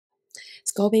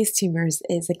Skull-base tumors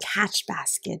is a catch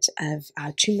basket of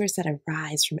tumors that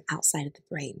arise from outside of the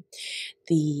brain.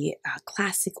 The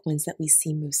classic ones that we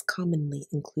see most commonly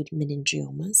include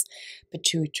meningiomas,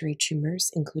 pituitary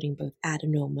tumors, including both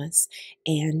adenomas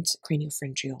and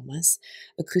craniopharyngiomas,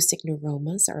 acoustic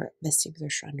neuromas or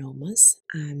vestibular schwannomas,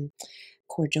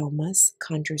 chordomas,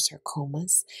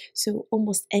 chondrosarcomas. So,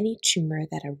 almost any tumor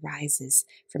that arises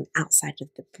from outside of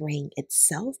the brain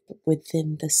itself, but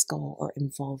within the skull or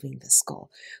involving the skull,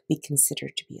 we consider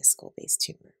to be a skull base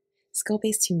tumor. Skull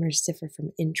base tumors differ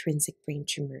from intrinsic brain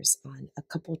tumors on a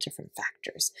couple different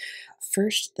factors.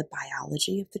 First, the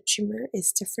biology of the tumor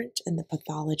is different, and the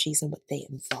pathologies and what they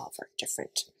involve are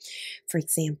different. For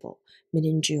example,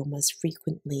 meningiomas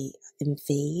frequently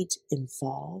invade,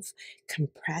 involve,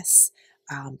 compress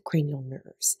cranial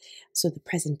nerves. So the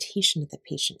presentation of the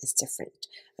patient is different.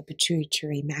 A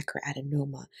pituitary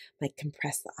macroadenoma might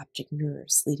compress the optic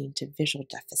nerves, leading to visual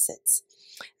deficits,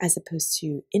 as opposed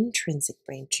to intrinsic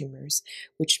brain tumors,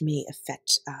 which may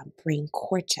affect brain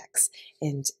cortex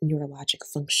and neurologic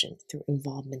function through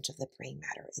involvement of the brain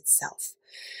matter itself.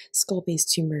 Skull base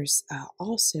tumors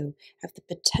also have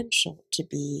the potential to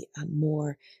be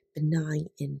more benign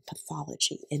in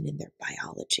pathology and in their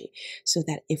biology, so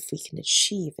that if we can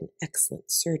achieve an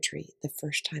excellent surgery the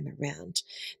first time around,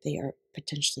 they are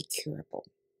potentially curable.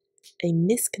 A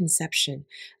misconception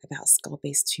about skull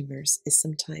base tumors is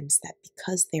sometimes that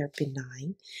because they're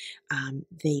benign,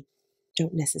 they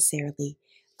don't necessarily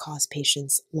cause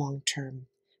patients long term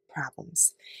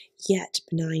problems. Yet,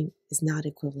 benign is not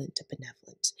equivalent to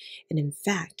benevolent. And in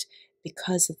fact,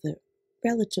 because of the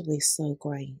relatively slow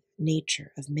growing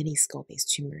nature of many skull base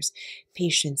tumors,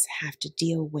 patients have to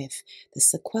deal with the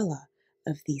sequela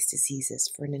of these diseases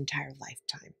for an entire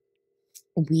lifetime.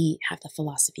 We have the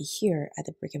philosophy here at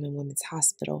the Brigham and Women's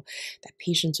Hospital that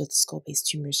patients with skull base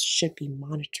tumors should be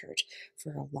monitored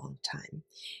for a long time.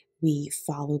 We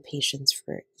follow patients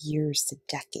for years to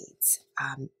decades,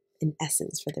 in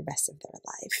essence, for the rest of their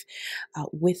life,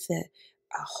 with the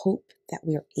hope that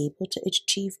we are able to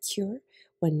achieve cure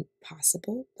when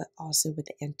possible, but also with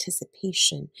the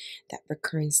anticipation that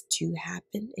recurrence do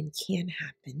happen and can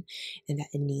happen, and that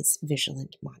it needs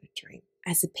vigilant monitoring.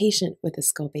 As a patient with a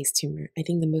skull base tumor, I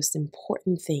think the most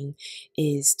important thing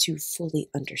is to fully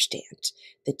understand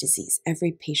the disease.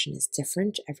 Every patient is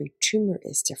different, every tumor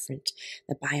is different,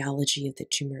 the biology of the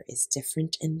tumor is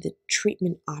different, and the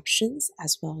treatment options,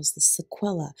 as well as the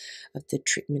sequela of the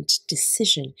treatment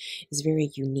decision, is very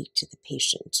unique to the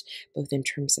patient, both in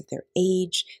terms of their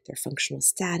age, their functional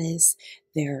status,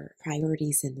 their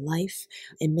priorities in life,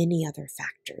 and many other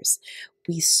factors.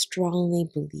 We strongly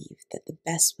believe that the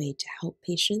best way to help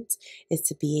patients is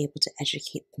to be able to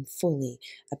educate them fully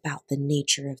about the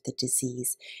nature of the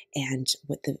disease and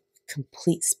what the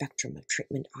complete spectrum of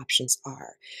treatment options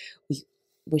are. We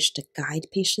wish to guide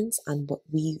patients on what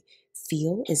we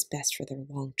feel is best for their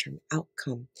long-term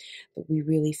outcome, but we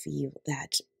really feel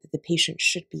that the patient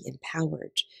should be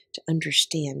empowered to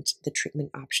understand the treatment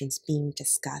options being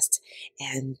discussed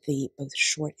and the both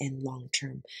short and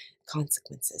long-term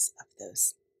consequences of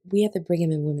those. We at the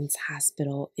Brigham and Women's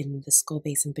Hospital in the Skull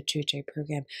Base and Pituitary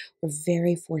program were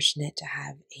very fortunate to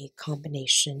have a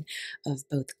combination of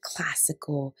both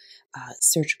classical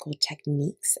surgical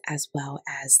techniques as well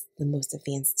as the most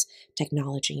advanced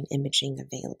technology and imaging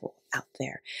available out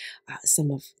there.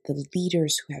 Some of the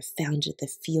leaders who have founded the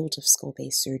field of skull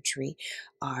base surgery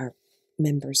are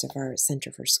members of our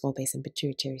Center for Skull Base and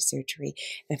Pituitary Surgery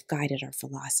and have guided our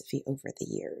philosophy over the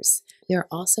years. We are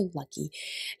also lucky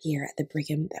here at the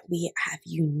Brigham that we have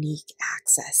unique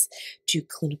access to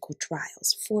clinical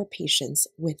trials for patients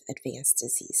with advanced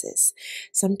diseases.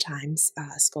 Sometimes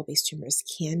skull base tumors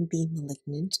can be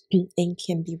malignant and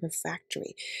can be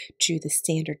refractory to the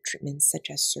standard treatments such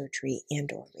as surgery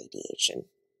and or radiation.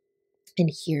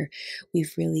 And here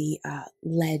we've really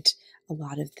led a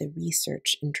lot of the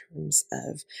research in terms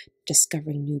of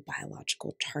discovering new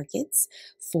biological targets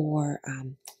for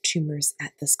tumors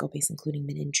at the skull base, including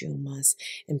meningiomas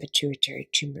and pituitary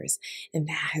tumors. And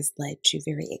that has led to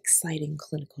very exciting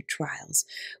clinical trials,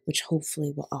 which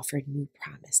hopefully will offer new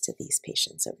promise to these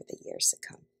patients over the years to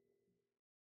come.